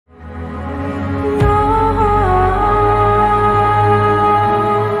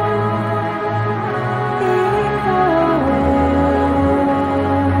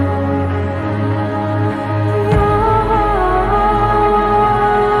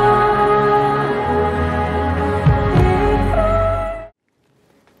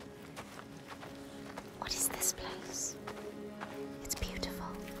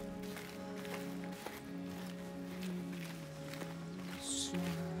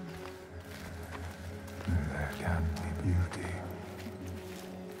can be beauty.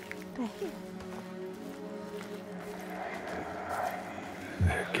 They're here.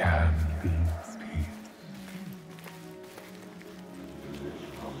 There can be peace.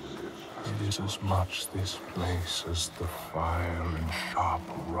 It is as much this place as the fire and sharp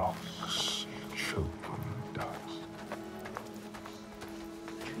rocks choking dust.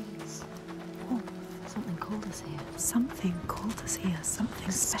 Trees. Oh, something called us here. Something called us here. Something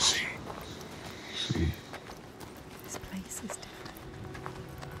special. See. This place is different.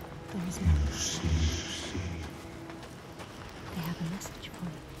 There is You no. see. They have a message for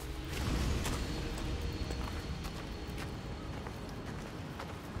you.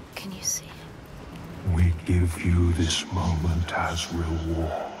 Can you see it? We give you this moment as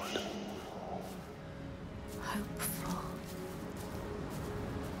reward. Hopeful.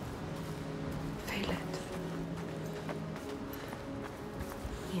 Feel it.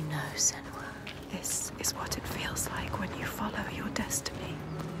 You know, Senua. This is what it feels like when you follow your destiny.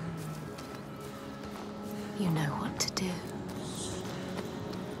 You know what to do.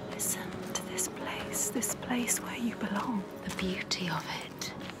 Listen to this place where you belong. The beauty of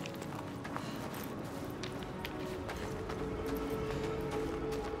it.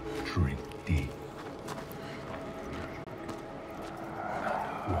 Drink deep.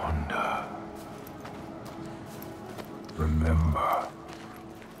 Wonder. Remember.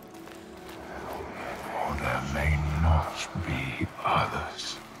 For there may not be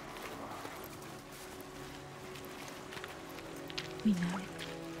others. We know it.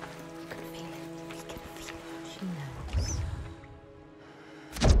 We can feel it. We can feel it. She knows.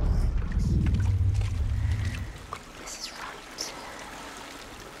 This is right.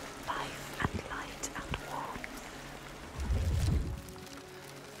 Life and light and warmth.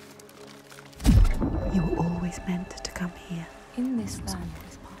 You were always meant to come here. In this land,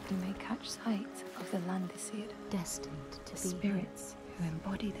 you may catch sight of the Landesir, Destined to the be spirits who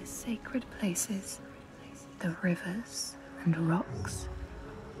embody the sacred places, the rivers and rocks.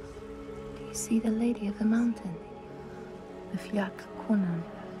 Do you see the Lady of the Mountain, the Fjak Kunan,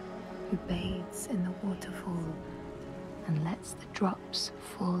 who bathes in the waterfall and lets the drops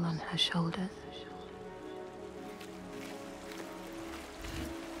fall on her shoulders?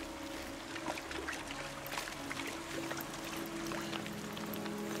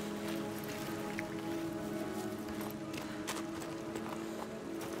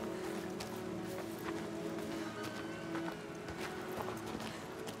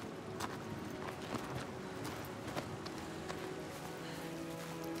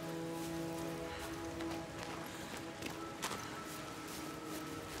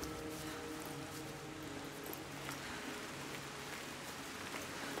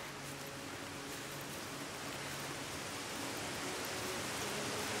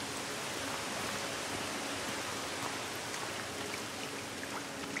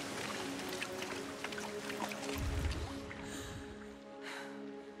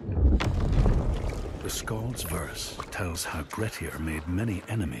 The Skald's verse tells how Grettir made many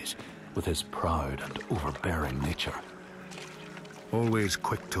enemies with his proud and overbearing nature. Always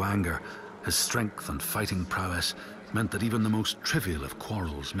quick to anger, his strength and fighting prowess meant that even the most trivial of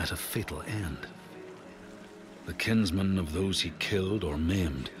quarrels met a fatal end. The kinsmen of those he killed or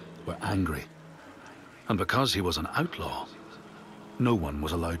maimed were angry, and because he was an outlaw, no one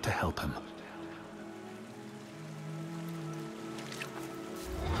was allowed to help him.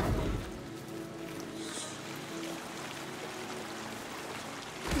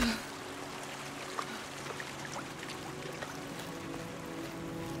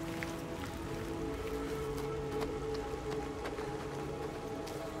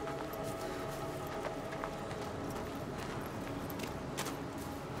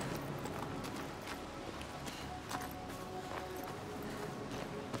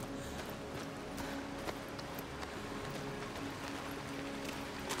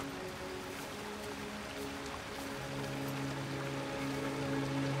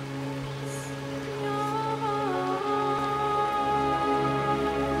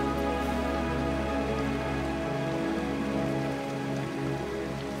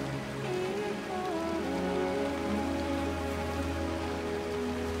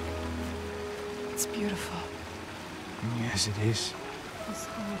 It's beautiful. Yes, it is. This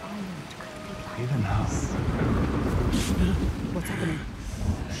whole island could be like Even now. What's happening?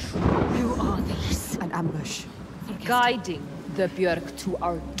 Who are these? An ambush. Guiding the Björk to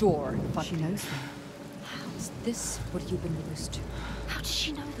our door. She knows them. Is this what you've been used to? How does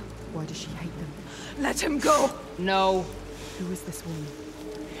she know them? Why does she hate them? Let him go! No. Who is this woman?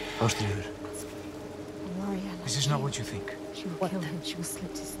 Bárðarvik, Warrior. this is not what you think. She will kill him. She will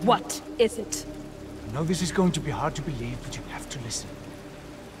slit his throat. What is it? I know this is going to be hard to believe, but you have to listen.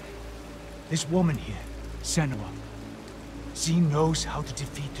 This woman here, Senua, she knows how to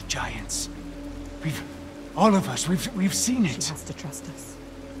defeat the giants. All of us, we've seen it. She has to trust us.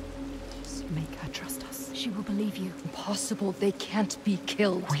 Just make her trust us. She will believe you. Impossible. They can't be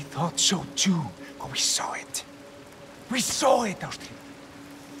killed. We thought so too, but we saw it. We saw it, Ástin.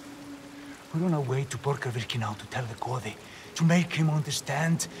 We're on our way to Bárðarvik now to tell the Goði, to make him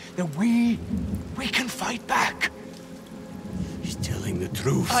understand that we can fight back. She's telling the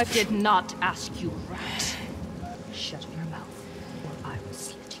truth. I did not ask you, rat. Shut your mouth, or I will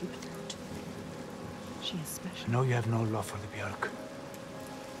slit you throat. She is special. I know you have no love for the Björk,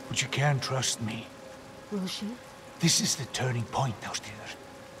 but you can trust me. Will she? This is the turning point, Ástin.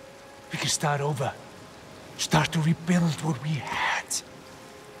 We can start over. Start to rebuild what we had.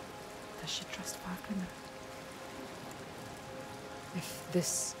 Does she trust Fargrimr? If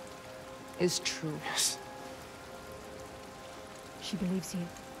this is true. Yes. She believes you.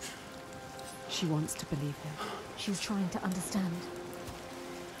 She wants to believe him. She's trying to understand.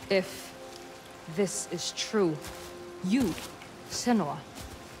 If this is true, you, Senua,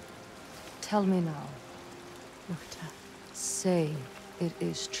 tell me now. Look at her. Say it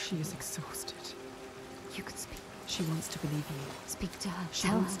is true. She is exhausted. You can speak. She wants to believe you. Speak to her. She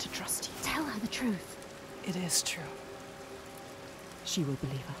Tell wants her. to trust you. Tell her the truth. It is true. She will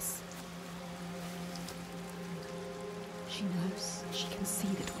believe us. She knows. She can see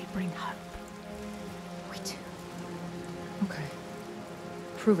that we bring hope. We do. Okay.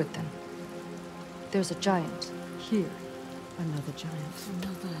 Prove it then. There's a giant here. Another giant.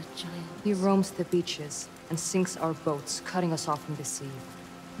 Another giant. He roams the beaches and sinks our boats, cutting us off from the sea.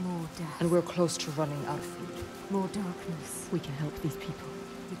 More death. And we're close to running out of food. More darkness. We can help these people.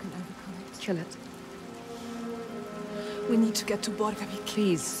 You can overcome it. Kill it. We need to get to Bárðarvik.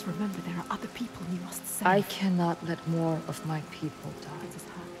 Please. Just remember there are other people you must save. I cannot let more of my people die. It is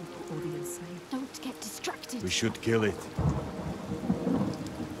her people or the insane. Don't get distracted. We should kill it.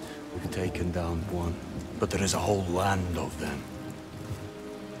 We've taken down one, but there is a whole land of them.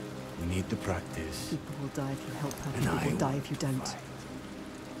 We need to practice. People will die if you help her. And People I will die if you don't.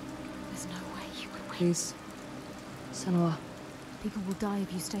 There's no way you can win. Please. Senua, People will die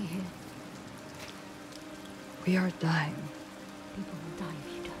if you stay here. we are dying. People will die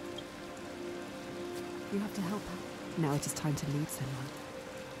if you don't. You have to help her. Now it is time to leave, Senua.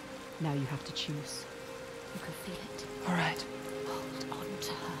 Now you have to choose. You can feel it. All right. Hold on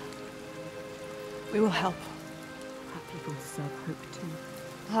to her. We will help. Her people deserve hope too.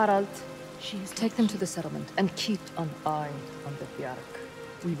 Harald, She is take them to the settlement and keep an eye on the Bjark.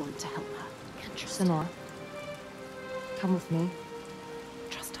 We want to help her. You can trust Senua, come with me.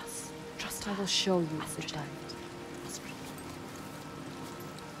 Trust us. Trust I her. will show you the Astrid. giant. Astrid.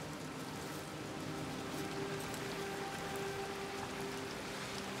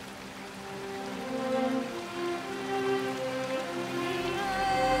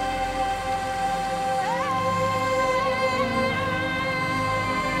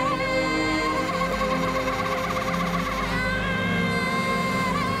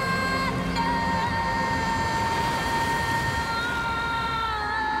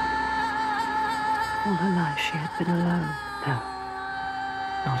 All her life she had been alone. No,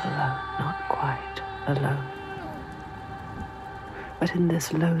 not alone, not quite alone. But in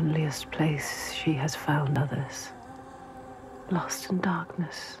this loneliest place she has found others, lost in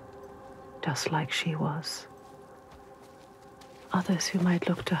darkness, just like she was. Others who might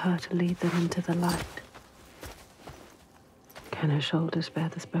look to her to lead them into the light. Can her shoulders bear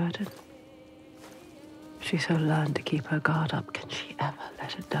this burden? She so learned to keep her guard up, can she ever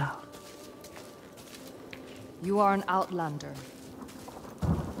let it down? You are an outlander.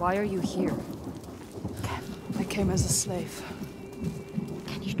 Why are you here? I came as a slave.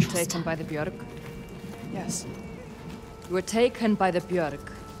 Can you trust Taken her? by the Björk? Yes. You were taken by the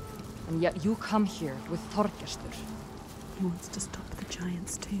Björk, and yet you come here with Þorgestur. He wants to stop the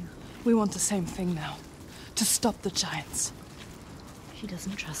giants too. We want the same thing now. To stop the giants. She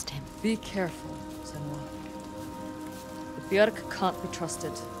doesn't trust him. Be careful, Senua. The Björk can't be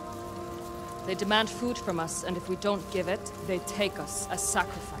trusted. They demand food from us, and if we don't give it, they take us as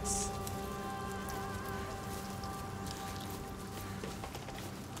sacrifice.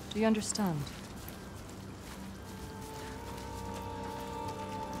 Do you understand?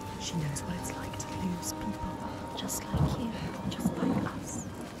 She knows what it's like to lose people. Just like you. Just like us.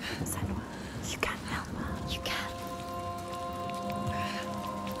 Senua, you can help her. You can.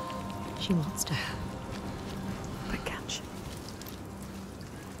 She wants to help. But can she?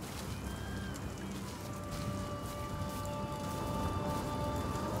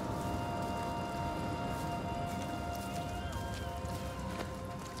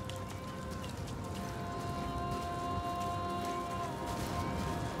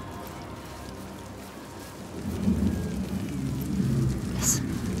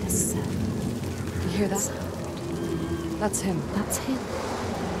 hear that? That's him. That's him.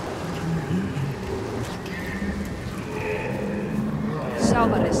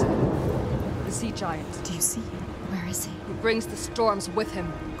 Senua'S, the sea giant. Do you see him? Where is he? He brings the storms with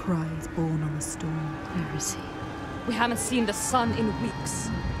him. Cries born on the storm. Where is he? We haven't seen the sun in weeks.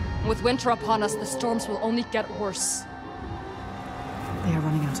 And with winter upon us, the storms will only get worse. They are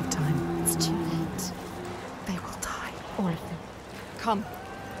running out of time. It's too late. They will die. All of them. Come.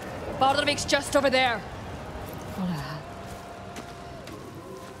 Bárðarvik's just over there. Follow her.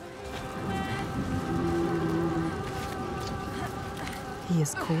 He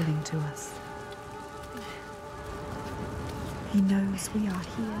is calling to us. He knows we are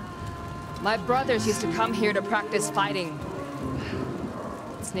here. My brothers used to come here to practice fighting.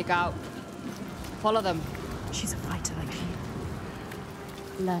 Sneak out. Follow them. She's a fighter like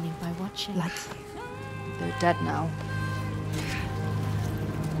you. Learning by watching. Like you. They're dead now.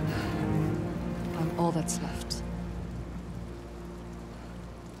 I'm all that's left.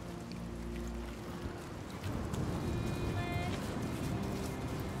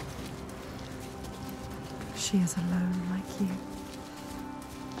 She is alone like you.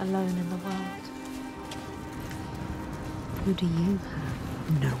 Alone in the world. Who do you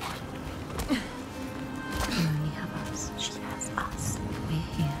have? No one. You only have us. She has us. We're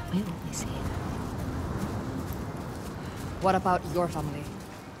here. We're always here. What about your family?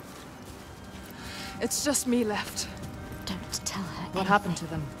 It's just me left. Don't tell her What happened to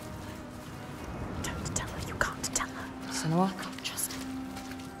them? Don't tell her. You can't tell her. Senua? I can't trust her.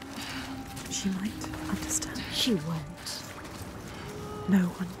 She might understand. She won't. No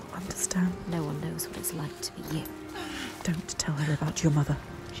one will understand. No one knows what it's like to be you. Don't tell her about your mother.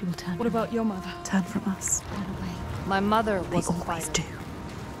 She will turn What about your mother? Turn from us. Run away. My mother They was a always fighter. do.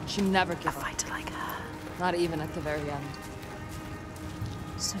 She never A gave up. fighter like her. Not even at the very end.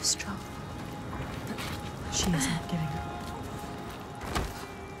 So strong. She isn't giving up.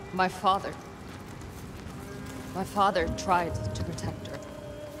 My father tried to protect her.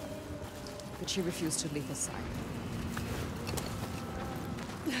 But she refused to leave his side.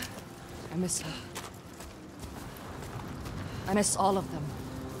 I miss her. I miss all of them.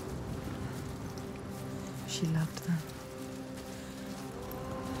 She loved them.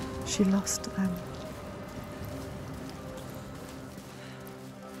 She lost them.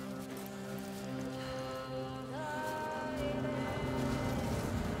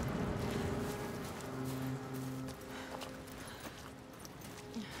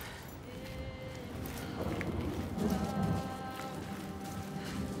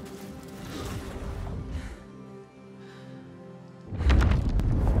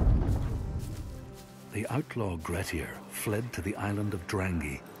 The outlaw Grettir fled to the island of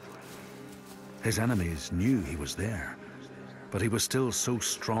Drangi. His enemies knew he was there, but he was still so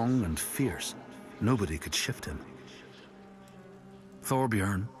strong and fierce, nobody could shift him.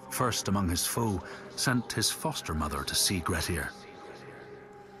 Thorbjorn, first among his foe, sent his foster mother to see Grettir.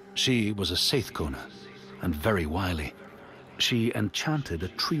 She was a Seithkona, and very wily. She enchanted a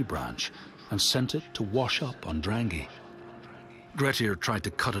tree branch and sent it to wash up on Drangi. Grettir tried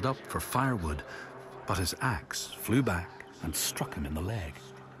to cut it up for firewood, but his axe flew back and struck him in the leg.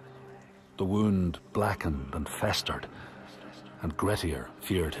 The wound blackened and festered, and Grettir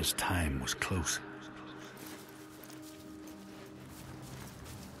feared his time was close.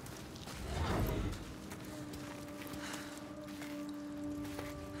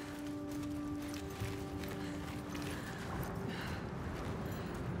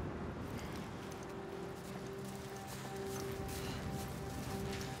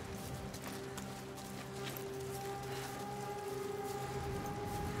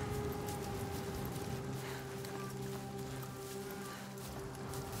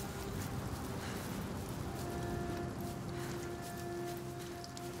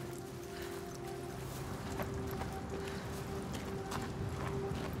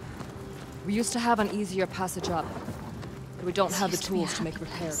 We used to have an easier passage up, but we don't have the tools to make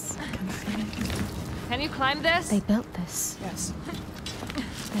repairs. Can you climb this? They built this. Yes.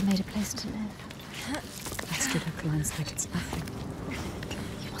 They made a place to live. Astrida climbs like it's nothing.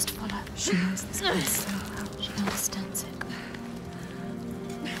 You must follow. She knows this place so well. She understands it.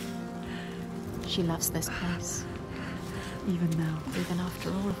 She loves this place. Even now, Even after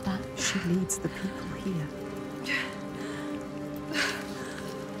all of that. she leads the people here.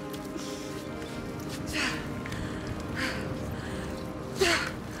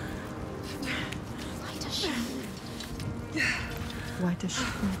 Why does she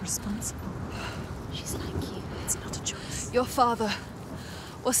feel responsible? She's like you. It's not a choice. Your father.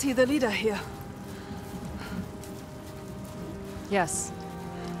 Was he the leader here? Yes.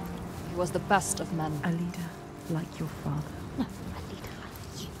 He was the best of men. A leader like your father. No, a leader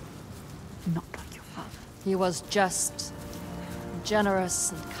like you. Not like your father. He was just,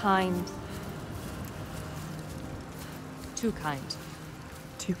 generous and kind. Too kind.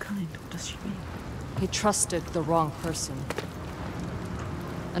 Too kind? What does she mean? He trusted the wrong person.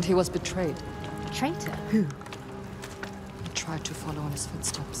 And he was betrayed. A traitor? Who? He tried to follow in his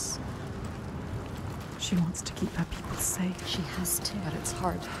footsteps. She wants to keep her people safe. She has to. But it's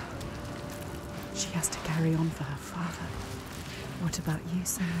hard. She has to carry on for her father. What about you,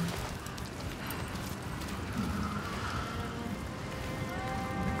 Senua?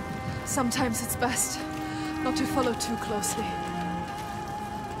 Sometimes it's best not to follow too closely.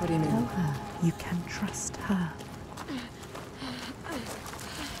 What do you mean? Tell her you can trust her.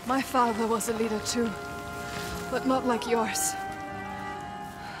 My father was a leader too, but not like yours.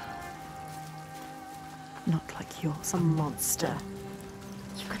 Not like yours. A monster.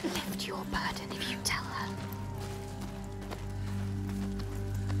 You can lift your burden if you tell her.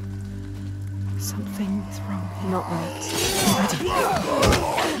 Something is wrong here. Not right.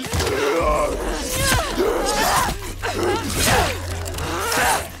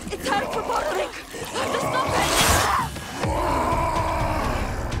 It's time for Bárðarvik! To stop it!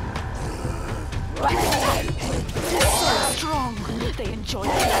 So strong. They enjoy it.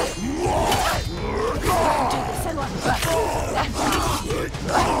 Do this, Senua.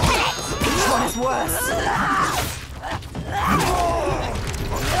 Which one is worse?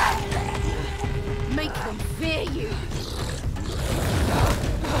 Make them fear you.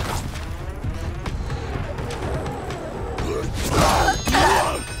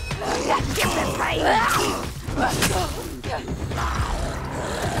 Give them pain.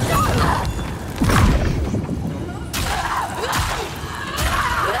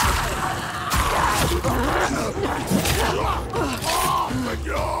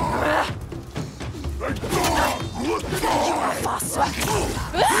 You are faster.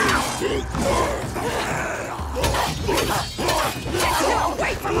 Get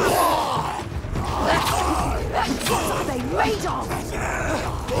away from us! What are they made of?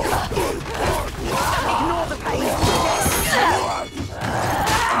 Ignore the pain.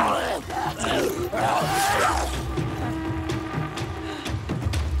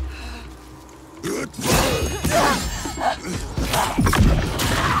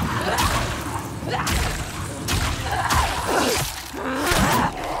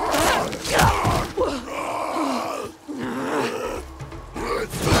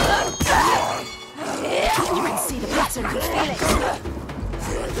 You can see the pattern and feel it.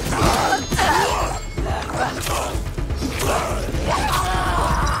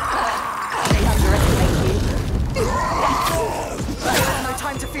 They underestimate you. No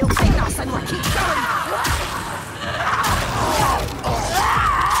time to feel pain now, Senua. Keep going.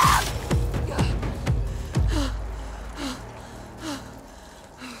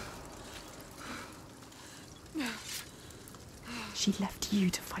 She left you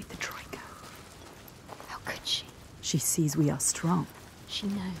to fight the Troika. How could she? She sees we are strong. She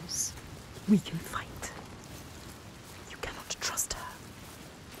knows. We can fight. You cannot trust her.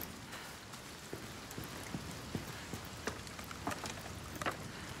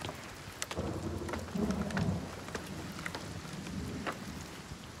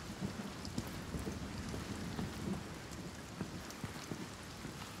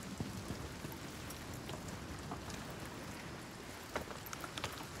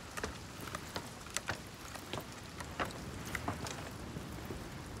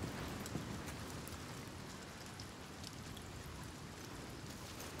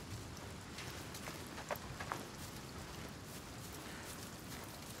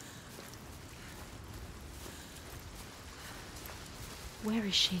 Where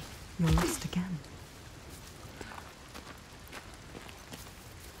is she? You're lost again.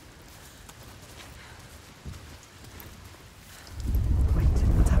 Wait,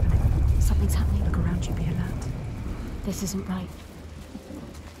 what's happening? Something's happening. Look around you, be alert. This isn't right.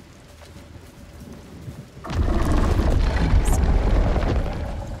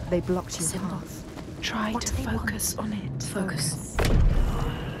 They blocked your Symbol. path. Try What to do they focus on it. Focus.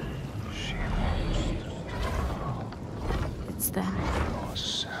 It's them.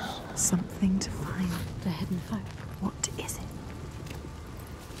 Something to find. The Hiddenfolk. What is it?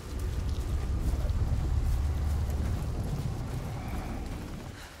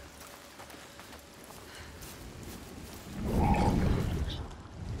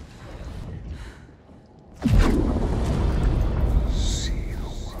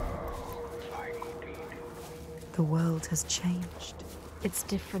 The world has changed. It's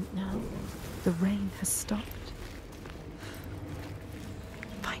different now. The rain has stopped.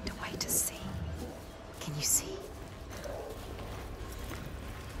 find a way to see. Can you see?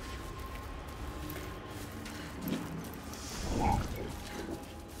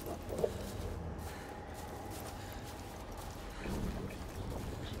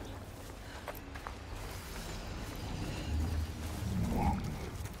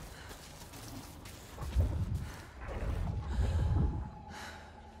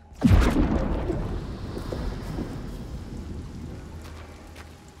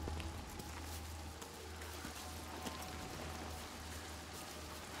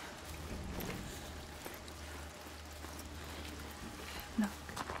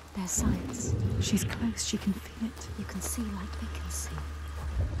 There's signs. She's close, she can feel it. You can see like they can see.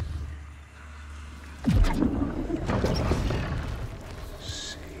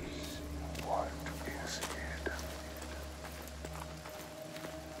 See what is hidden.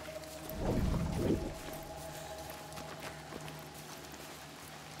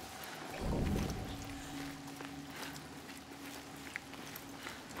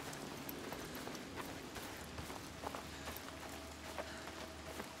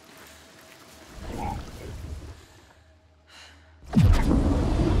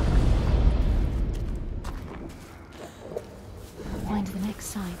 Find the next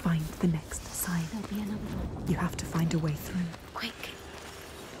sign. Find the next sign. There'll be another one. You have to find a way through. Quick.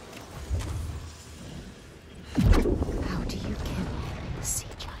 How do you kill the sea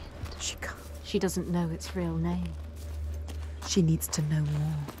giant? She can't. She doesn't know its real name. She needs to know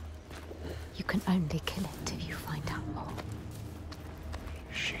more. You can only kill it if you find out more.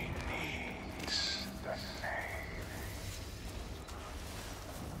 She needs the name.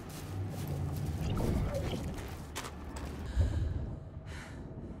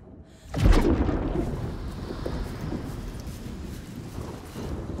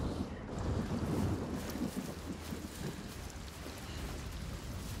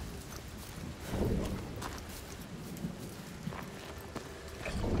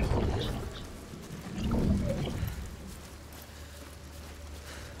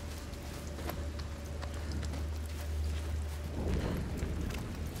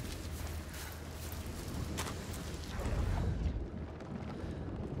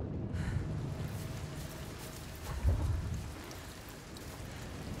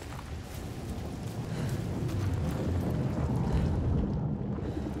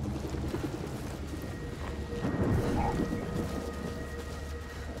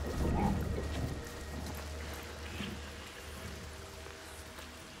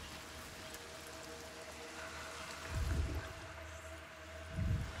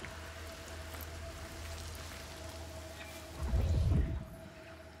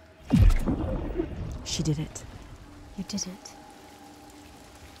 She did it. You did it.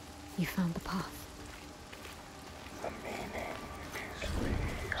 You found the path. The meaning is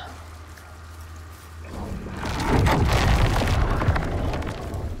clear.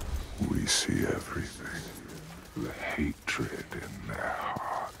 We see everything. The hatred in their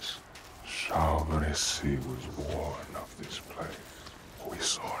hearts. Saga was born of this place. We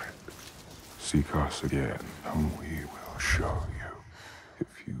saw it. Seek us again, and we will show you.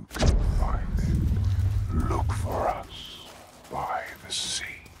 If you can find it, look for us by the sea.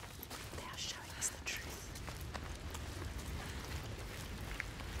 They are showing us the truth.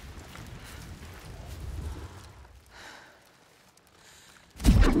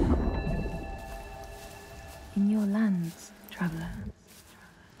 In your lands, traveler,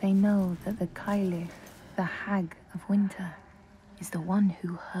 they know that the Cailleach, the Hag of Winter, is the one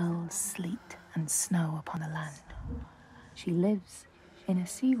who hurls sleet and snow upon the land. She lives in a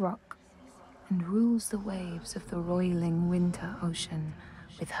sea rock and rules the waves of the roiling winter ocean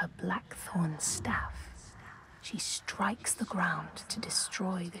with her blackthorn staff. She strikes the ground to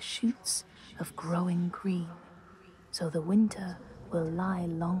destroy the shoots of growing green, so the winter will lie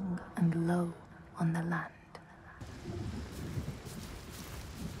long and low on the land.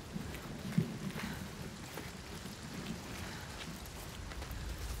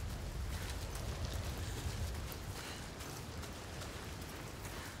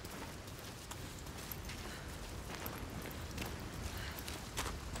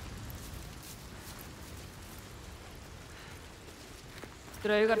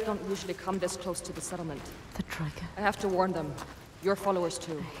 Draugar don't usually come this close to the settlement. The Draugar. I have to warn them. Your followers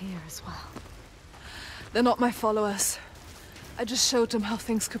too. They're here as well. They're not my followers. I just showed them how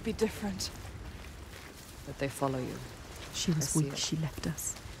things could be different. But they follow you. She was weak, she left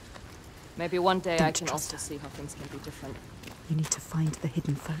us. Maybe one day I Don't can trust also see how things can be different. You need to find the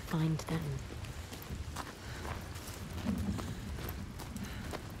Hiddenfolk. Find them.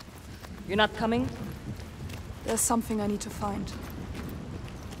 You're not coming? There's something I need to find.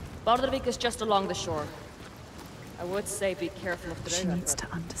 Bárðarvik is just along the shore. I would say be careful of the She needs to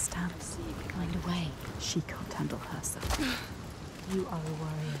understand. Find a way. She can't handle herself. You are a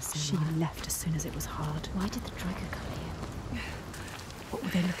warrior, Senua. She left as soon as it was hard. Why did the Dragon come here? What were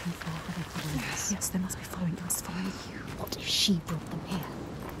they looking for? Were they following us? Yes, they must be following us. Following you. What if she brought them here?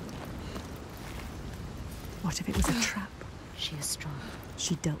 What if it was a trap? She is strong.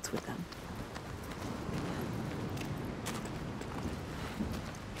 She dealt with them.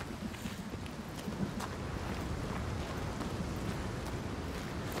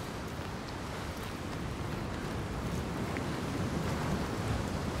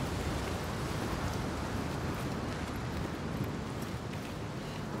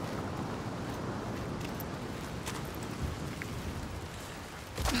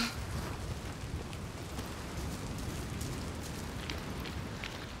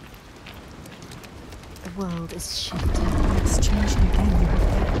 The world is shifting. It's changing again. You have to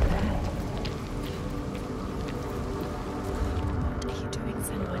get prepared. What are you doing,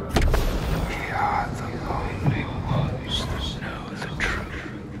 Senua? We are the only ones that know the truth.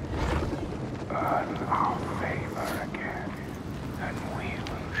 Earn our favor again, and we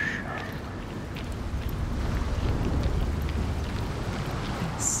will show.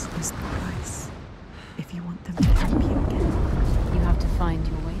 This is the price. If you want them to help you again. You have to find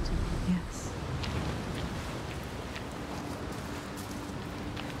your way to them. Yes.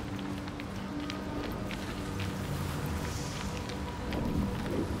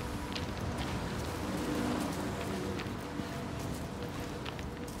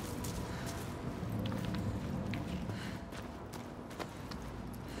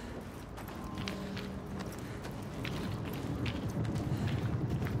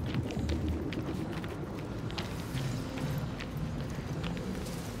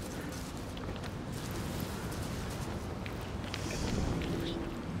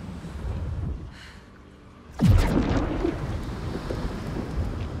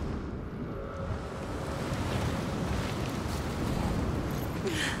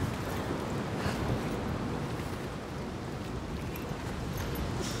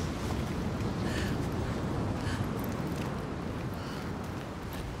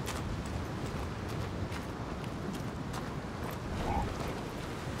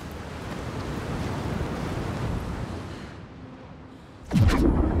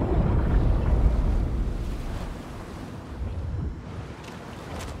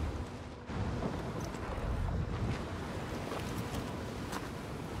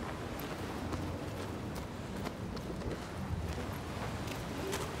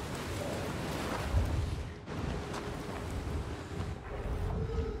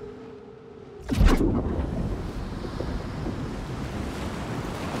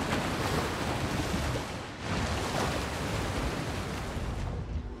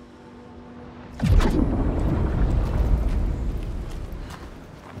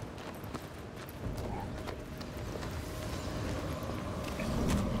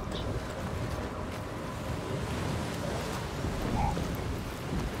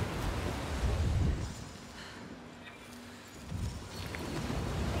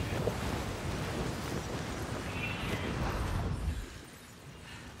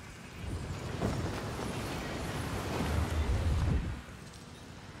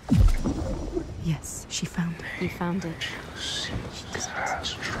 Yes, she found it. You found it. She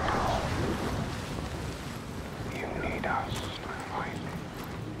has drowned. You need us to find it.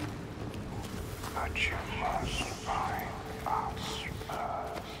 But you must find us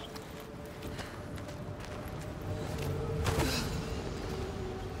first.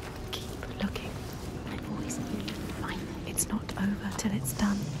 Keep looking. My voice, you find it. It's not over till it's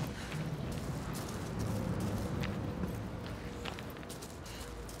done.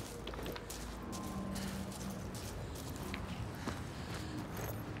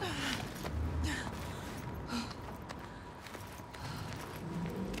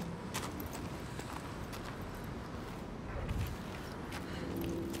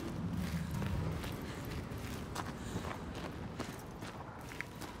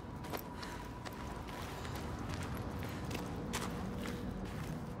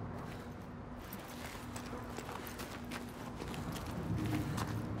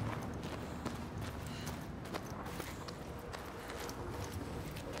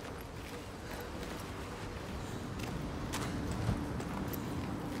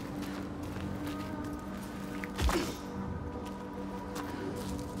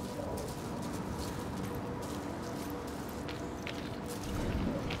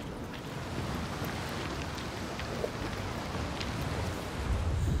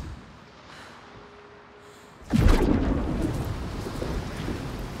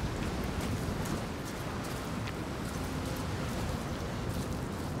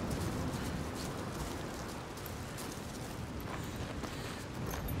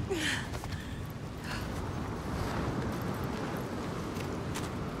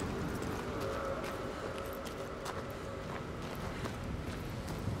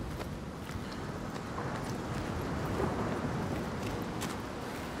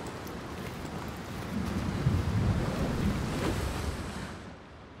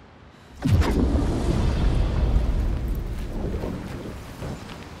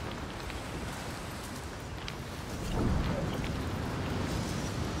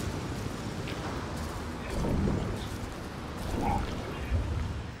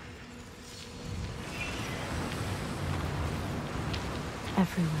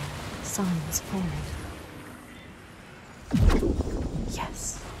 Everywhere, signs forward.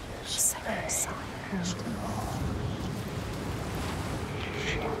 Yes, Senua'S sign.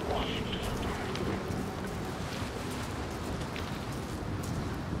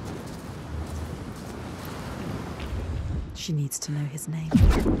 She needs to know his name. You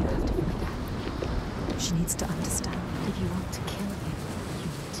have to find out. She needs to understand. If you want to kill him, you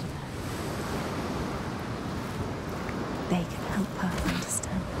need to know. They can help her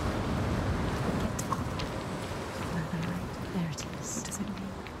understand. Get on. No, they're right. There it is. What does it mean?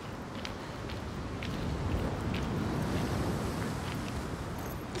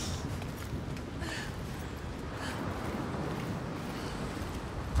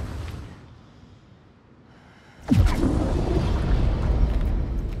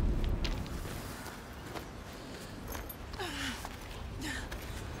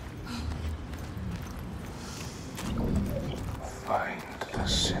 Find the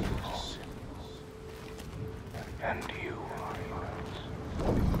symbol, and you are yours.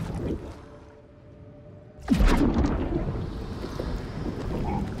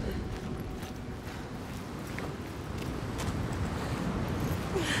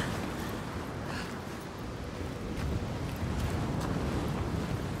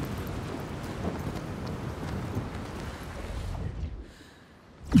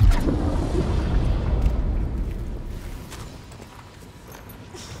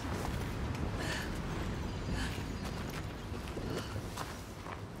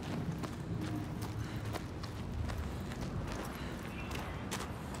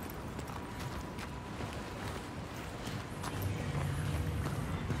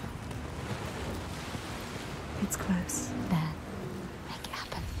 It's close. There. Make it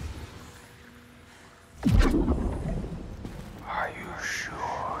happen. Are you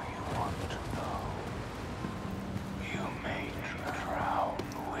sure you want to know? You may drown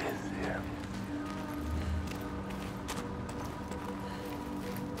with him.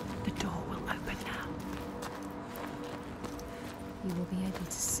 The door will open now. You will be able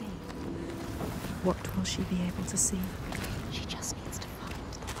to see. What will she be able to see? She just needs to find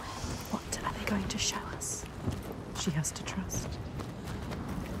the way. What are they going to show us? She has to trust.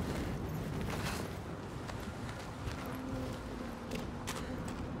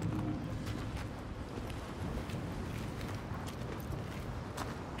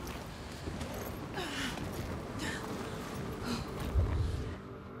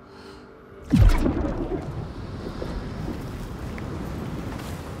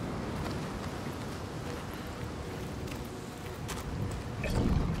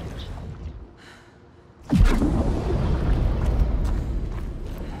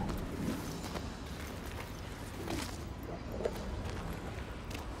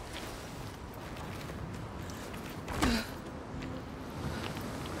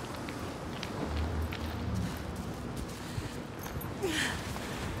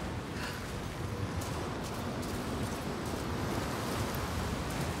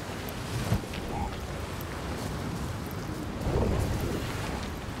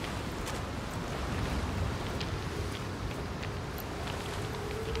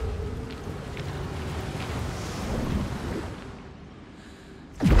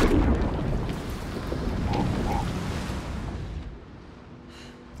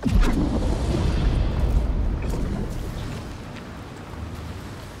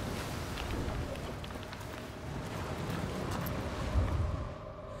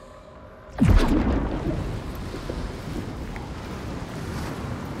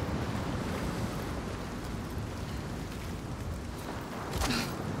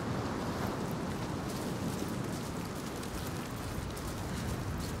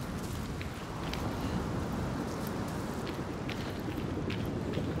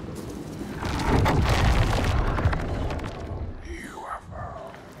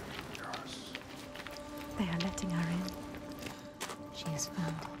 They are letting her in. She has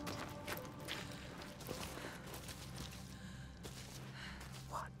found it.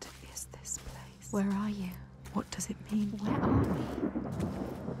 What is this place? Where are you? What does it mean? Where are we?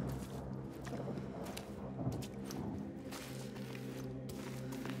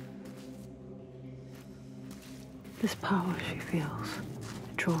 This power she feels,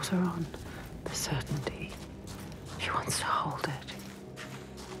 it draws her on. The certainty. She wants to hold it.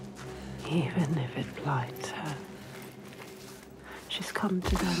 Even if it blinds her. She's come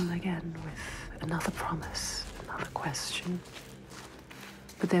to them again with another promise, another question.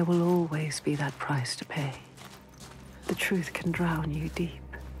 But there will always be that price to pay. The truth can drown you deep.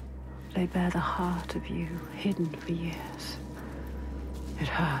 Lay bare the heart of you, hidden for years. It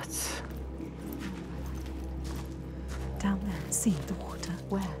hurts. Down there, see the water.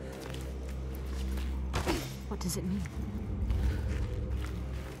 Where? What does it mean?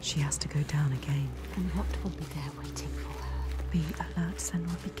 She has to go down again. And what will be there waiting for her? Be alert,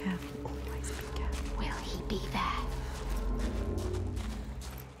 Senua. Be careful. Always be careful. Will he be there?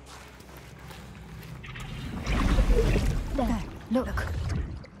 There. Look.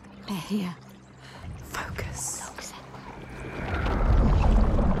 They're here. Focus.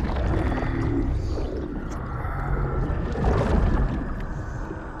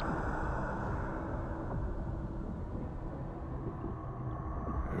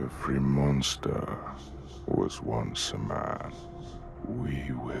 Every monster was once a man.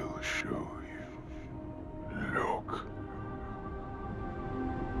 We will show you. Look.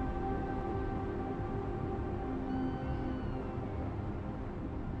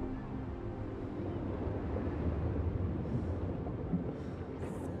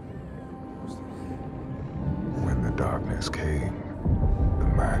 When the darkness came, the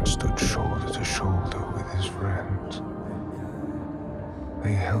man stood shoulder to shoulder with his friends.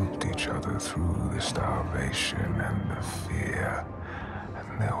 They helped each other through the starvation and the fear,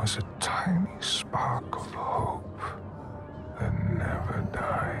 and there was a tiny spark of hope that never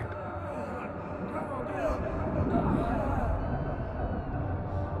died.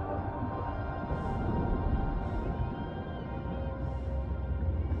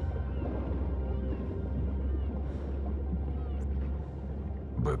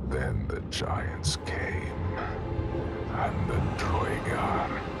 But then the giants came, and the Droigar.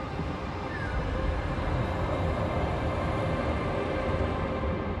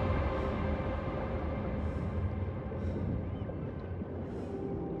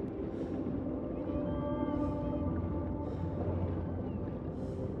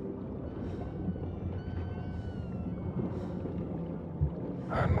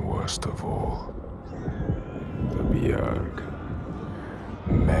 And worst of all, the Björg.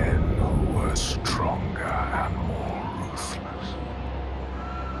 Men who were stronger and more ruthless,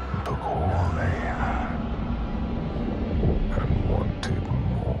 took all they had and wanted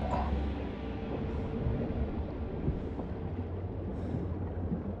more.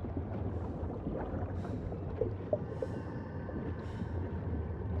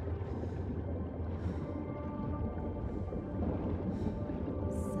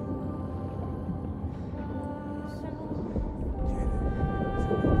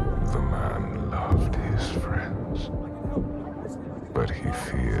 The man loved his friends, but he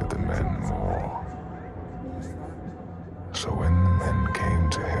feared the men more. So when the men came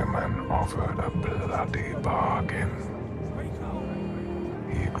to him and offered a bloody bargain,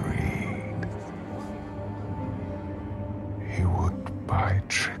 he agreed. He would, by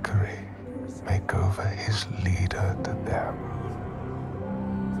trickery, make over his leader to them.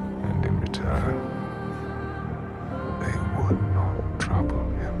 And in return, they would not trouble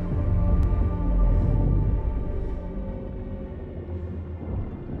him.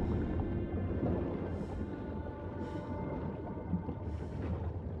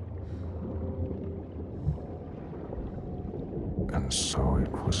 And so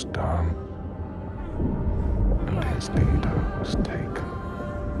it was done, and his leader was taken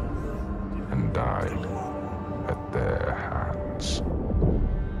and died at their hands.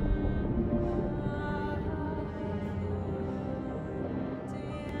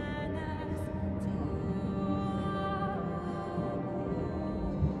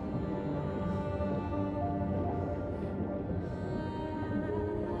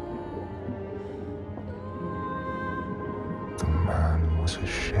 The man was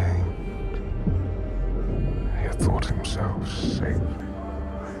ashamed. He had thought himself safe.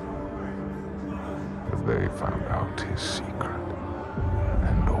 But they found out his secret,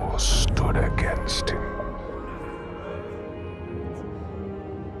 and all stood against him.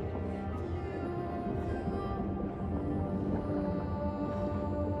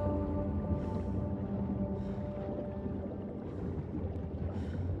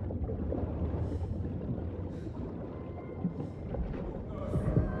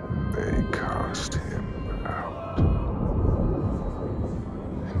 They cast him out,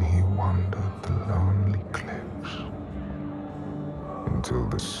 and he wandered the lonely cliffs until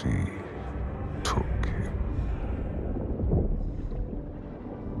the sea took him.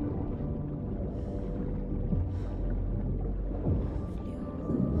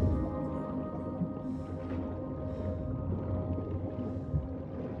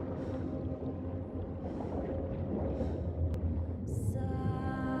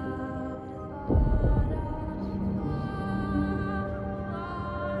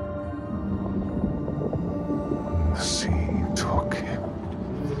 The sea took him,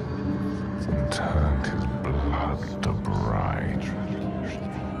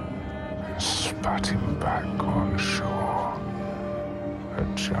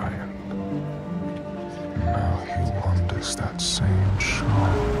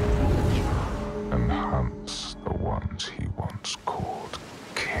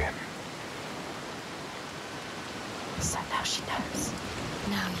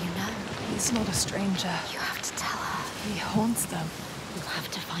 He's not a stranger. You have to tell her. He haunts them. You'll have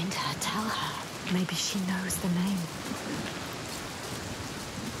to find her. Tell her. Maybe she knows the name.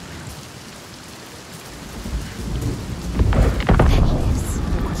 There he is.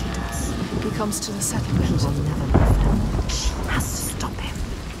 Look what he does. He comes to the settlement. He will never leave them. She has to stop him.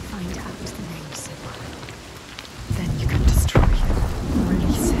 Find out the name, Senua. Then you can destroy him.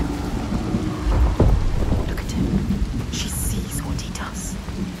 Release him. Look at him. She sees what he does.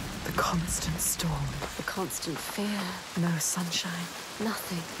 The constant storm. The constant fear. No sunshine.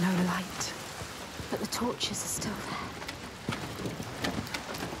 Nothing. No light. But the torches are still there.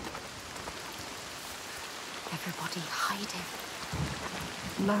 Everybody hiding.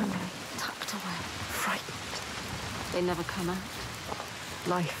 Lonely. Tucked away. Frightened. They never come out.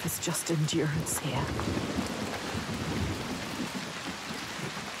 Life is just endurance here.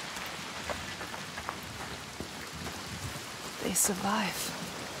 They survive.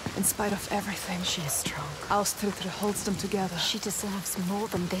 In spite of everything. She is strong. Ástríður holds them together. She deserves more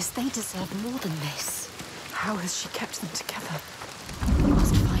than this. They deserve more than this. How has she kept them together? We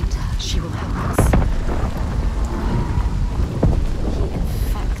must find her. She will help us. He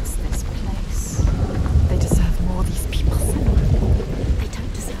infects this place. They deserve more, these people. They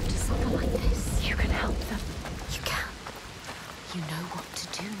don't deserve to suffer like this. You can help them. You can. You know what to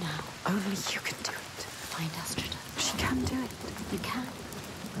do now. Only you can do it. Find Ástríður. She can do it. You can.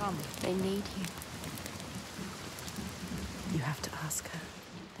 Come. They need you. You have to ask her.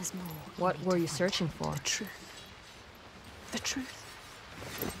 There's more. What were you searching for? The truth. The truth.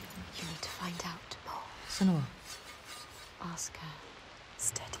 You need to find out more. Senua. Ask her.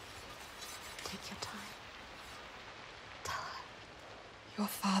 Steady. Take your time. Tell her. Your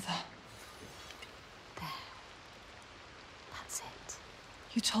father. There. That's it.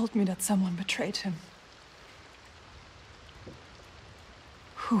 You told me that someone betrayed him.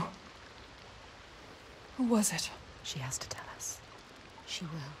 Who? Who was it? She has to tell us. She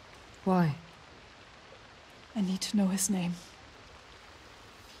will. Why? I need to know his name.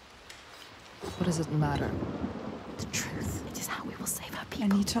 What does it matter? The truth. It is how we will save our I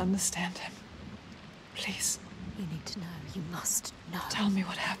people. need to understand him. Please. You need to know. You must know. Tell me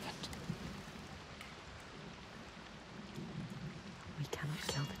what happened. We cannot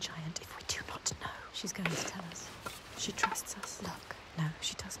kill the giant if we do not know. She's going to tell us. She trusts us. Look. No,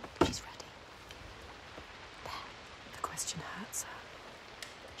 she doesn't. She's ready. There. The question hurts her.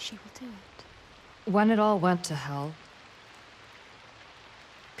 She will do it. When it all went to hell,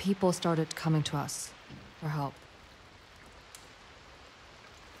 people started coming to us for help.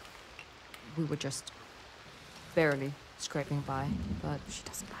 We were just barely scraping by, but She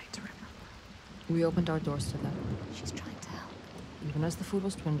doesn't like to remember. we opened our doors to them, She's trying to help. even as the food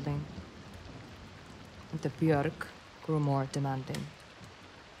was dwindling. And the Björk grew more demanding.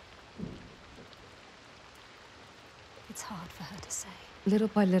 It's hard for her to say. Little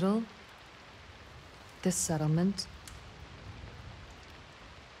by little, this settlement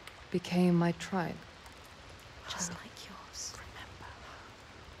became my tribe. Just like yours. Remember.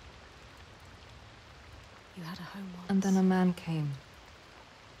 You had a home once. And then a man came.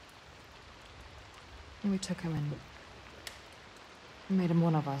 And we took him in. We made him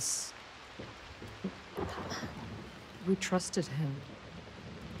one of us. That man. We trusted him.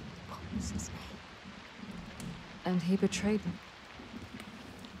 What was his name? And he betrayed me.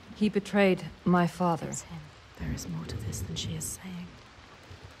 He betrayed my father. It's him. There is more to this than she is saying.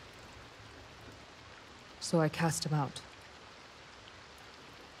 So I cast him out.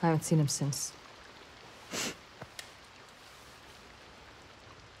 I haven't seen him since.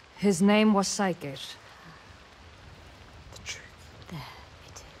 His name was Saegeirr. The truth. There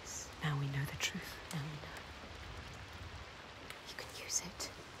it is. Now we know the truth. Now we know. You can use it.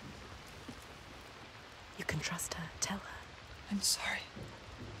 You can trust her. Tell her. I'm sorry.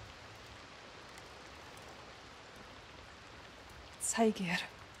 Saegeirr.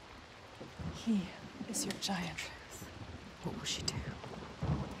 He is your giant. What will she do?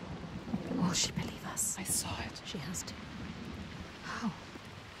 Will she believe us? I saw it. She has to. How?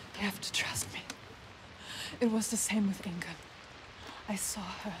 You have to trust me. It was the same with Ingun. I saw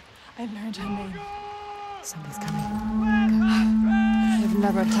her. I learned her name. Something's coming. They've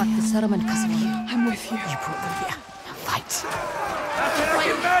never attacked the settlement because of you. I'm with you. You brought them here. Now fight.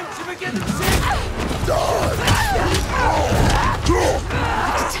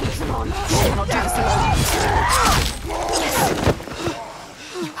 Take them on. She cannot do this alone. Yes.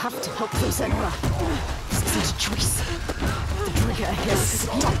 You have to help them, Senua. This isn't a choice. The trigger here.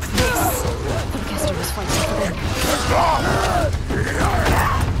 Stop this. Forgester is fighting for them.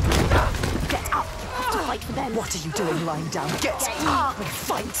 Get up. You have to fight fight for them. What are you doing lying down? Get up and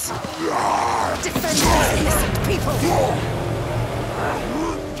fight! Defend these innocent people!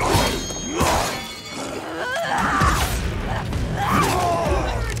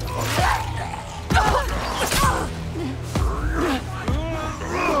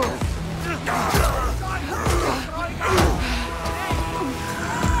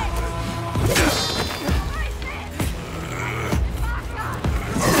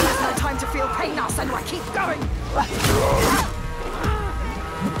 Senua, keep going!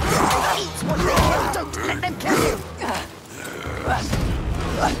 Eat what they kill, don't let them kill you!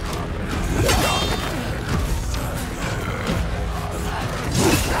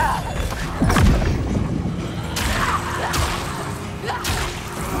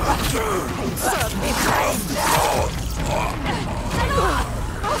 Serve me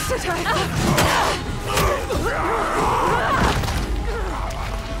I'll sit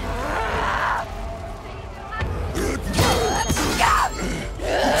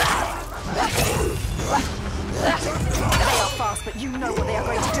They are fast, but you know what they are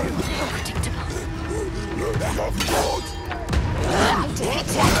going to do. Unpredictable.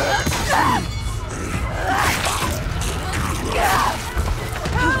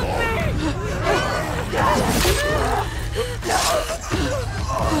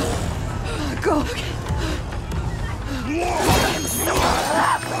 Go.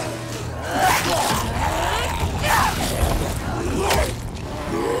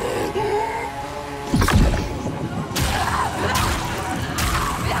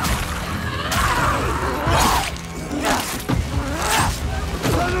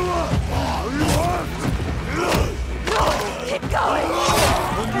 Keep going.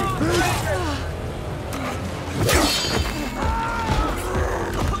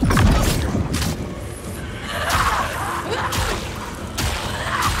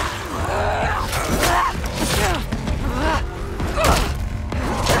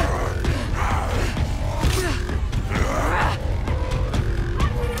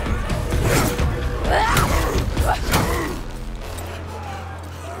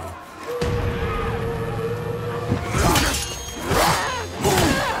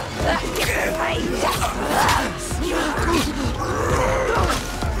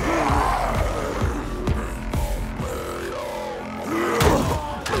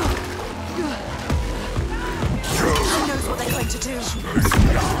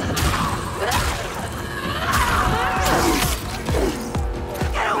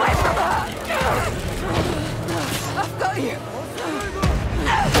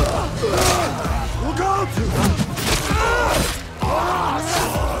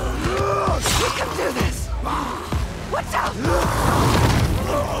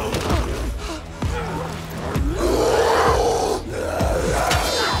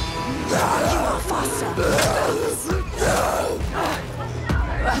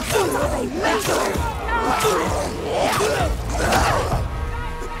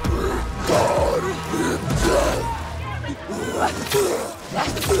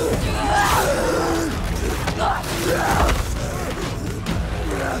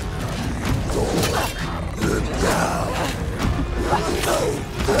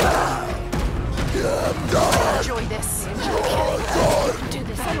 Enjoy this. Do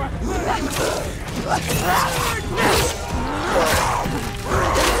this.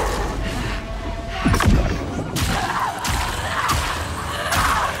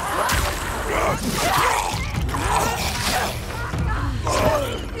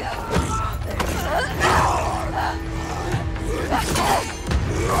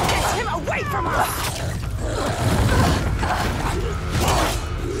 Get him away from us!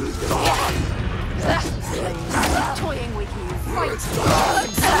 Toying with you. Fight!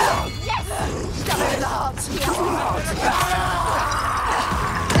 Yes! Stab it in the heart.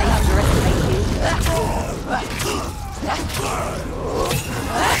 They underestimate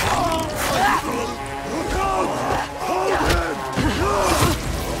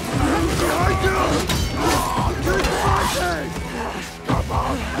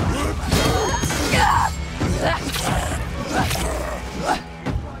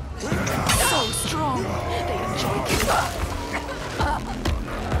So strong. They enjoy killing.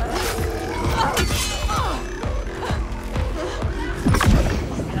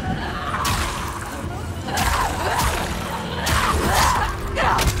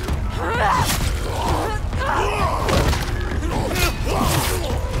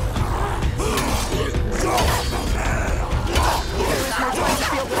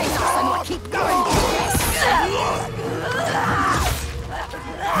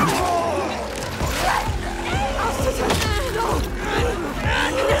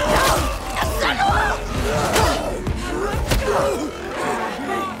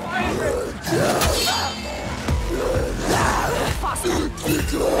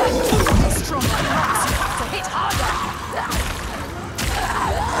 Strong like rocks, you have to hit harder!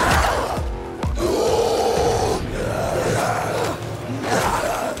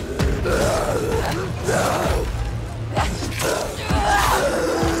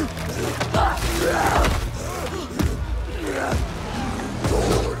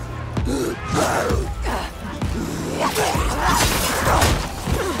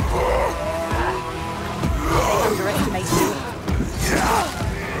 Underestimate you.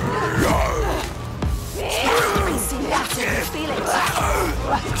 I see that and you feel it.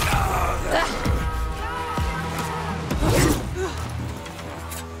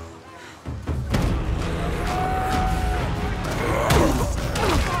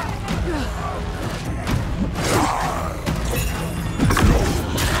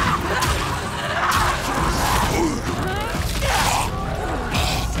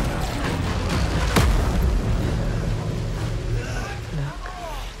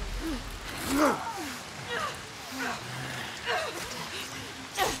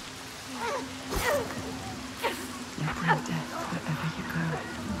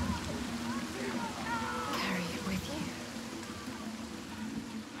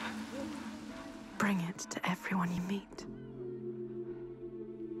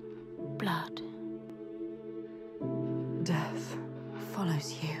 Blood. Death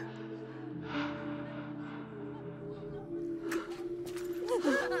follows you.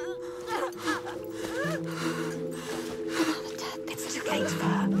 It's too late for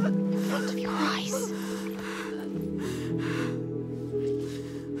her. In front of your eyes.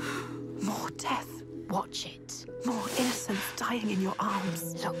 More death. Watch it. More innocence dying in your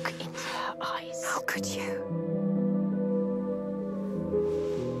arms. Look into her eyes. How could you?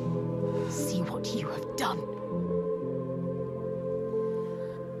 See what you have done.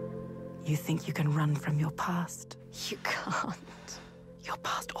 You think you can run from your past? You can't. Your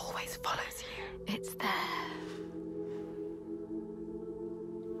past always follows you. It's there.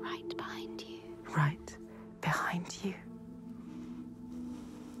 Right behind you. Right behind you.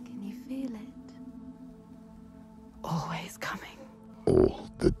 Can you feel it? Always coming. All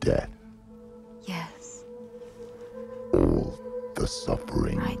the death. Yes. All the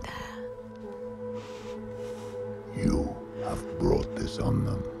suffering. Right there. You have brought this on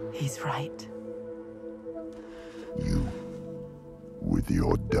them. He's right. You, with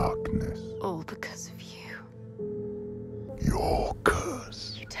your darkness. All because of you. Your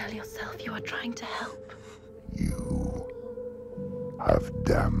curse. You tell yourself you are trying to help. You have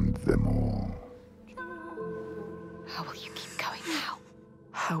damned them all. How will you keep going now?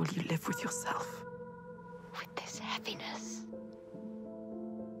 How will you live with yourself? With this heaviness.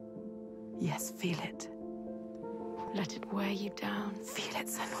 Yes, feel it. Let it weigh you down. Feel it,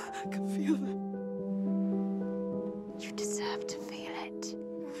 Senua. I can feel it. You deserve to feel it.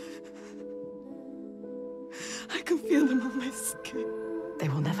 I can feel them on my skin. They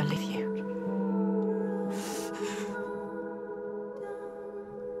will never leave you.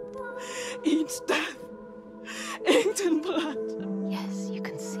 Each death, inked in blood. Yes, you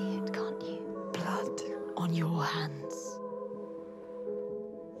can see it, can't you? Blood on your hands.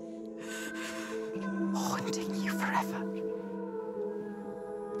 Haunting you forever.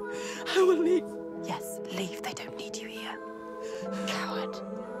 I will leave. Yes, leave. They don't need you here. Coward.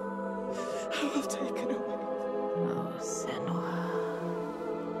 I will take it away. Oh, Senua.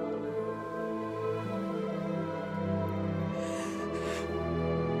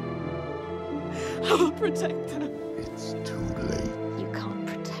 I will protect them. It's too late. You can't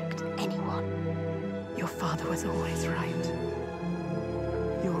protect anyone. Your father was always right.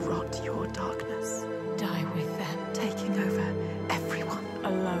 Your rot, your darkness. Die with them. Taking over everyone.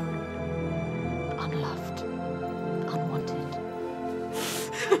 Alone. Unloved. Unwanted.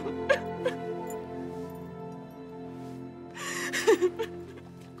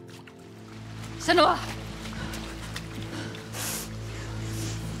 Senua!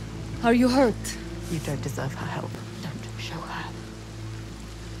 Are you hurt? You don't deserve her help. Don't show her.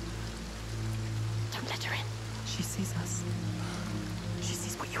 Don't let her in. She sees us. She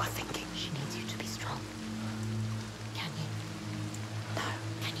sees what you are thinking. She needs you to be strong. Can you? No.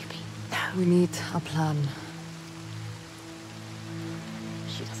 Can you be? No. We need a plan.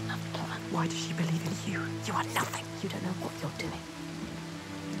 She doesn't have a plan. Why does she believe in you? You are nothing. You don't know what you're doing.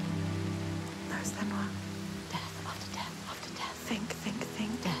 No, Senua. Death after death after death. Think.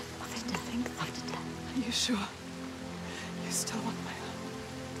 Death after death after death. Are you sure? You still want my help?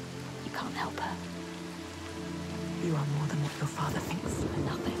 You can't help her. You are more than what your father thinks. And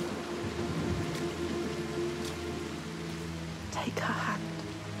nothing. Take her hand.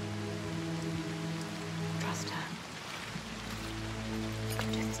 Trust her. You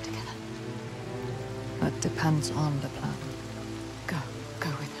can do this That depends on the plan. Go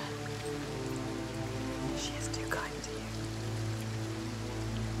with her. She is too kind to you.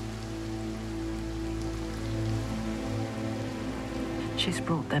 She's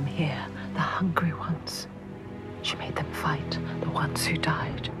brought them here, the hungry ones. She made them fight, the ones who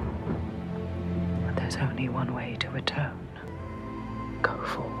died. But there's only one way to atone. Go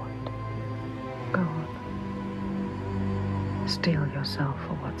forward. Go on. Steel yourself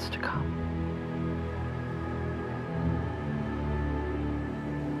for what's to come.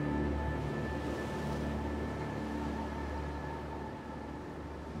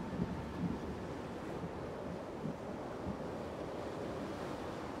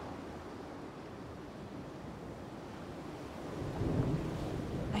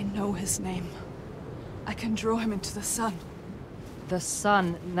 I know his name. I can draw him into the sun. The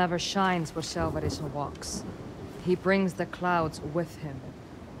sun never shines where Senua'S walks. He brings the clouds with him.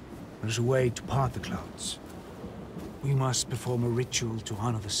 There's a way to part the clouds. We must perform a ritual to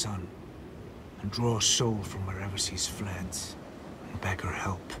honor the sun, and draw a soul from wherever she's fled, and beg her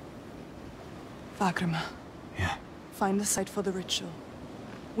help. Vagrima. Yeah? Find a site for the ritual.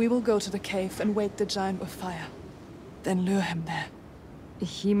 We will go to the cave and wake the giant with fire. Then lure him there.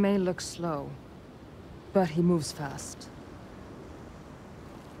 He may look slow, but he moves fast.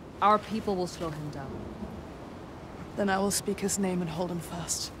 Our people will slow him down. Then I will speak his name and hold him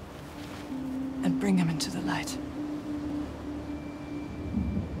fast. And bring him into the light.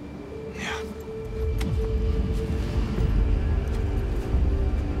 Yeah.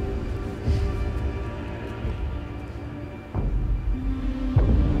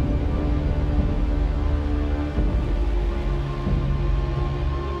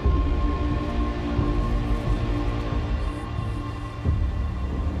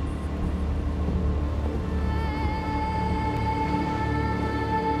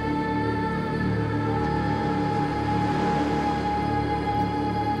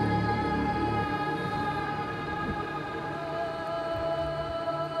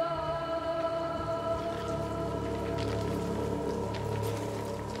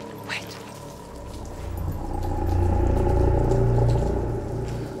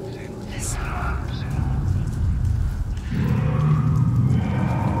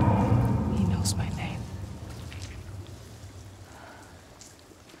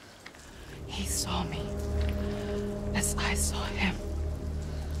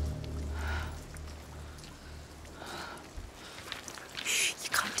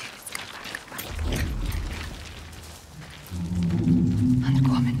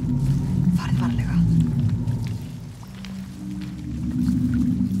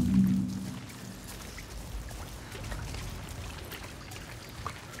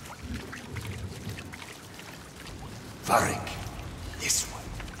 Bárðarvik, this way.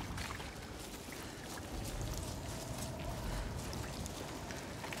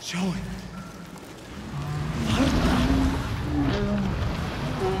 Show it.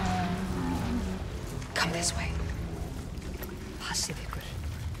 Come this way. Passið ykkur.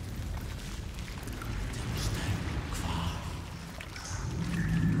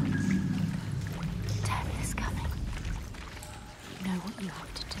 Death is coming. You know what you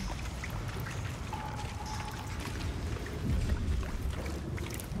have to do.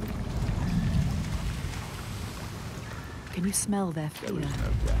 Can you smell their fear?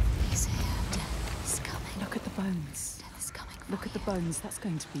 He's here. Death is coming. Look at the bones. Death is coming. Look at the bones. That's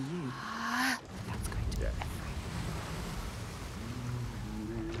going to be you. That's going to be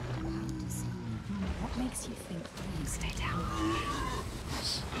What makes you think you stay down?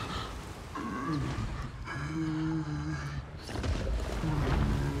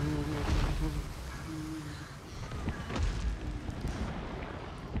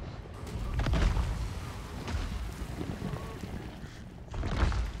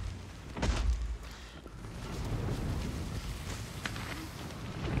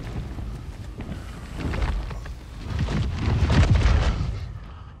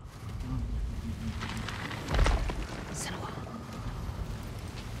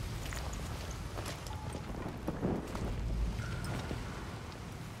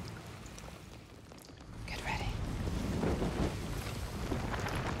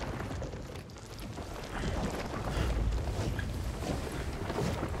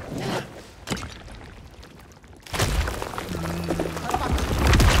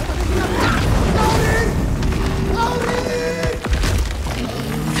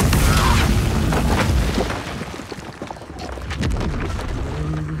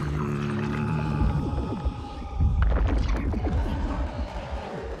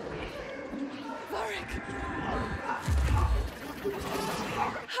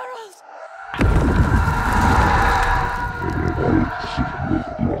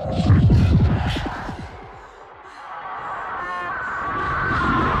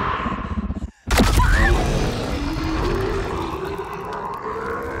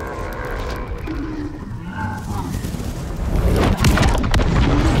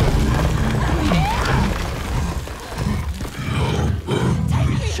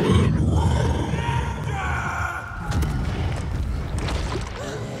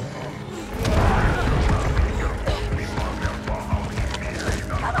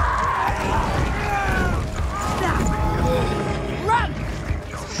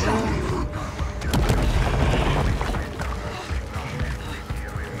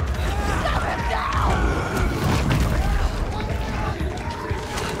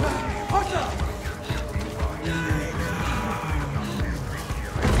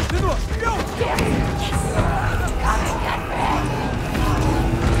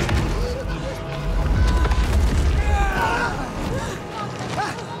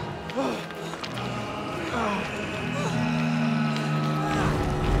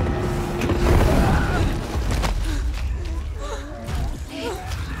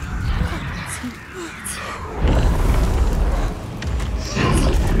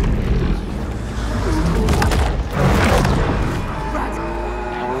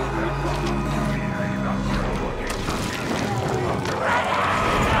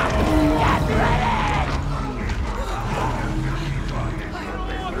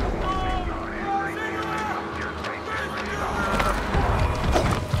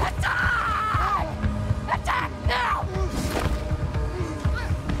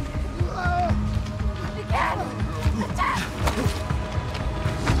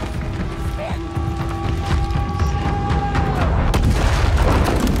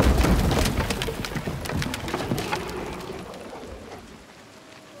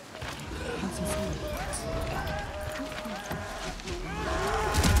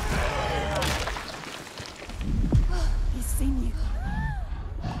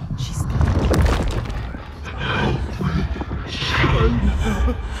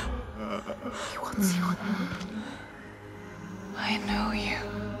 I know you.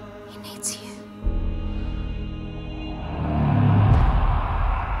 He needs you.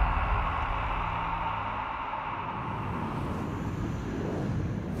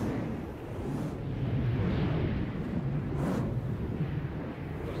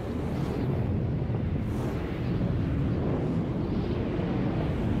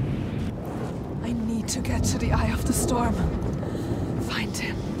 I need to get to the Eye of the Storm. Find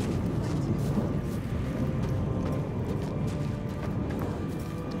him.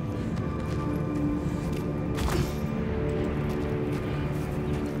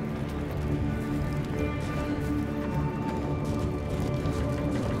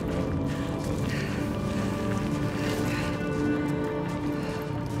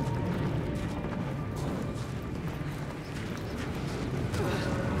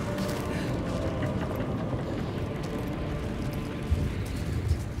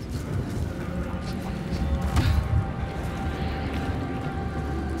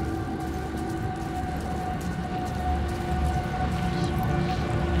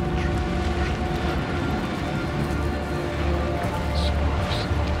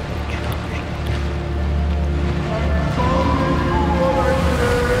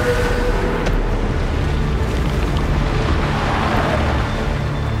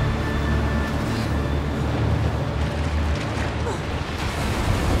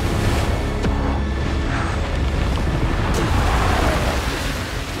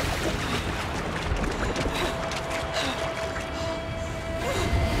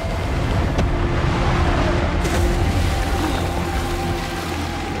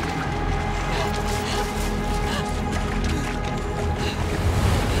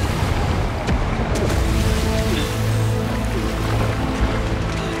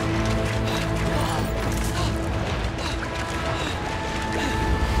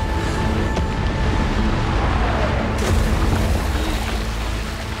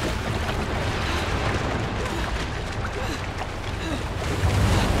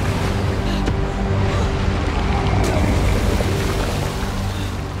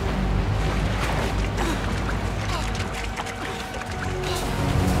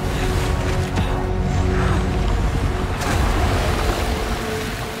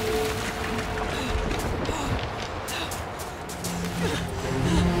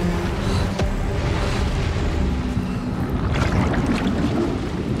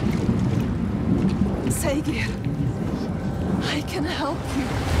 Saegeirr, I can help you.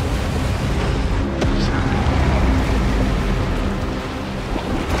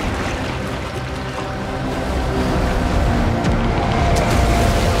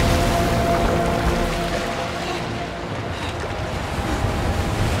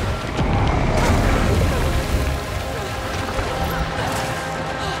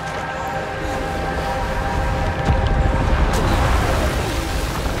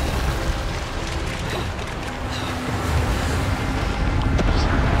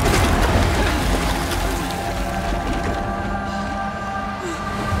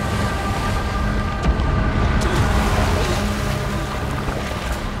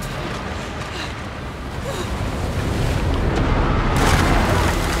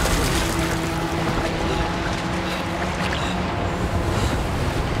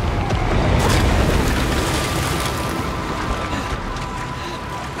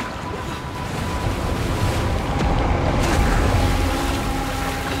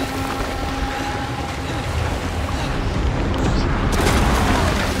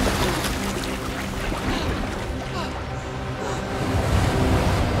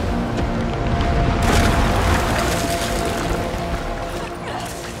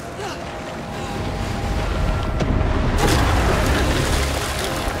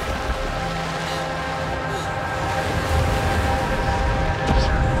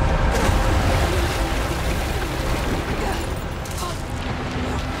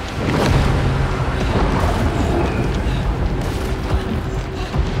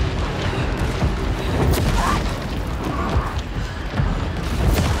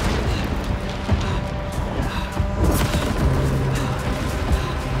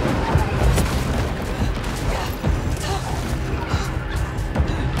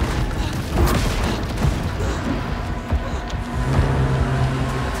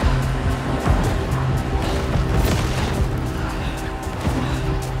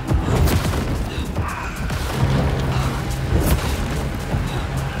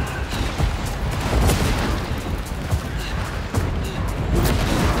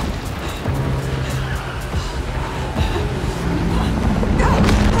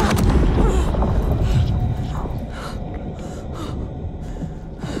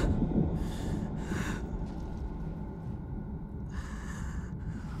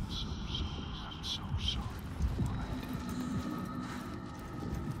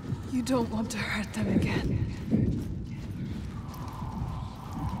 You don't want to hurt them again.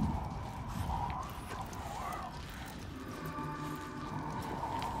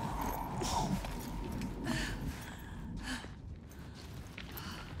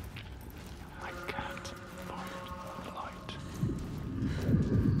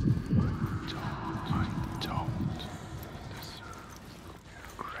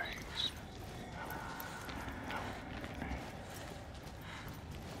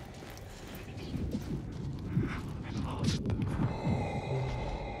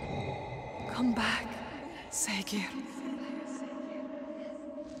 Come back, Saegeirr.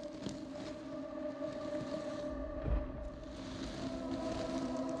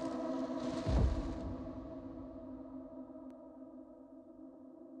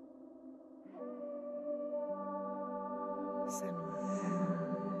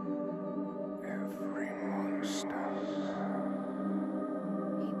 Every monster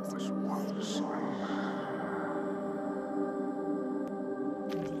was once a man.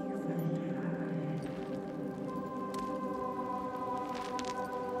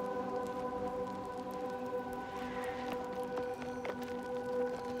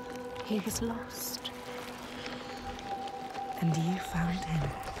 He was lost. And you found him.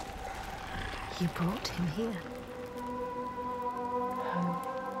 You brought him here. Home.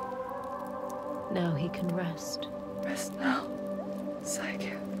 Now he can rest. Rest now,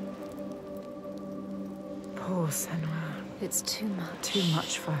 Saegeirr. Poor Senua. It's too much. Too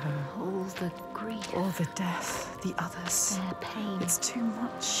much for her. All the grief. All the death, the others. Their pain. It's too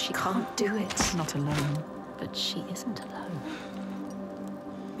much. She can't do it. Not alone. But she isn't alone.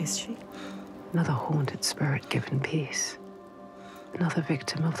 Is she? Another haunted spirit given peace. Another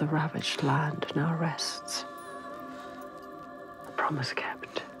victim of the ravaged land now rests. A promise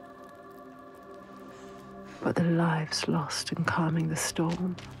kept. But the lives lost in calming the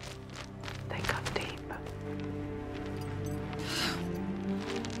storm, they cut deep.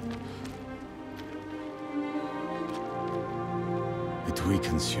 It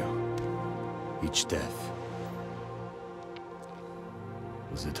weakens you. Each death.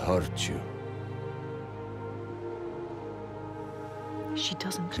 Does it hurt you? She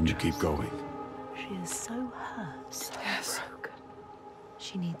doesn't. Can you keep going? She is so hurt, so broken.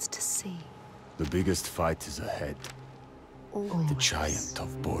 She needs to see. The biggest fight is ahead. Always. The giant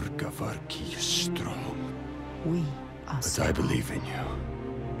of Bárðarvik is strong. We are But strong. I believe in you.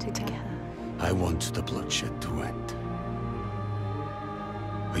 Together. I want the bloodshed to end.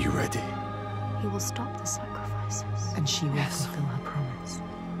 Are you ready? He will stop the sacrifices. And she will fulfill her promise.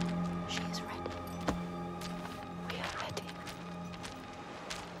 She is ready. We are ready.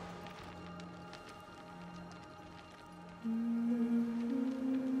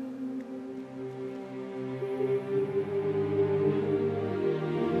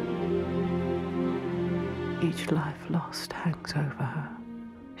 Each life lost hangs over her.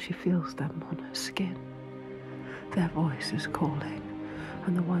 She feels them on her skin. Their voices calling,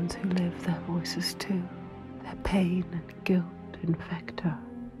 and the ones who live, their voices too. Their pain and guilt infect her,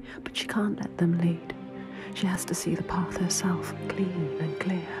 but she can't let them lead. She has to see the path herself, clean and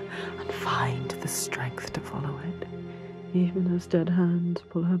clear, and find the strength to follow it, even as dead hands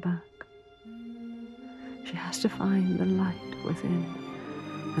pull her back. She has to find the light within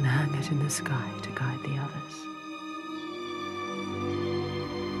and hang it in the sky to guide the others.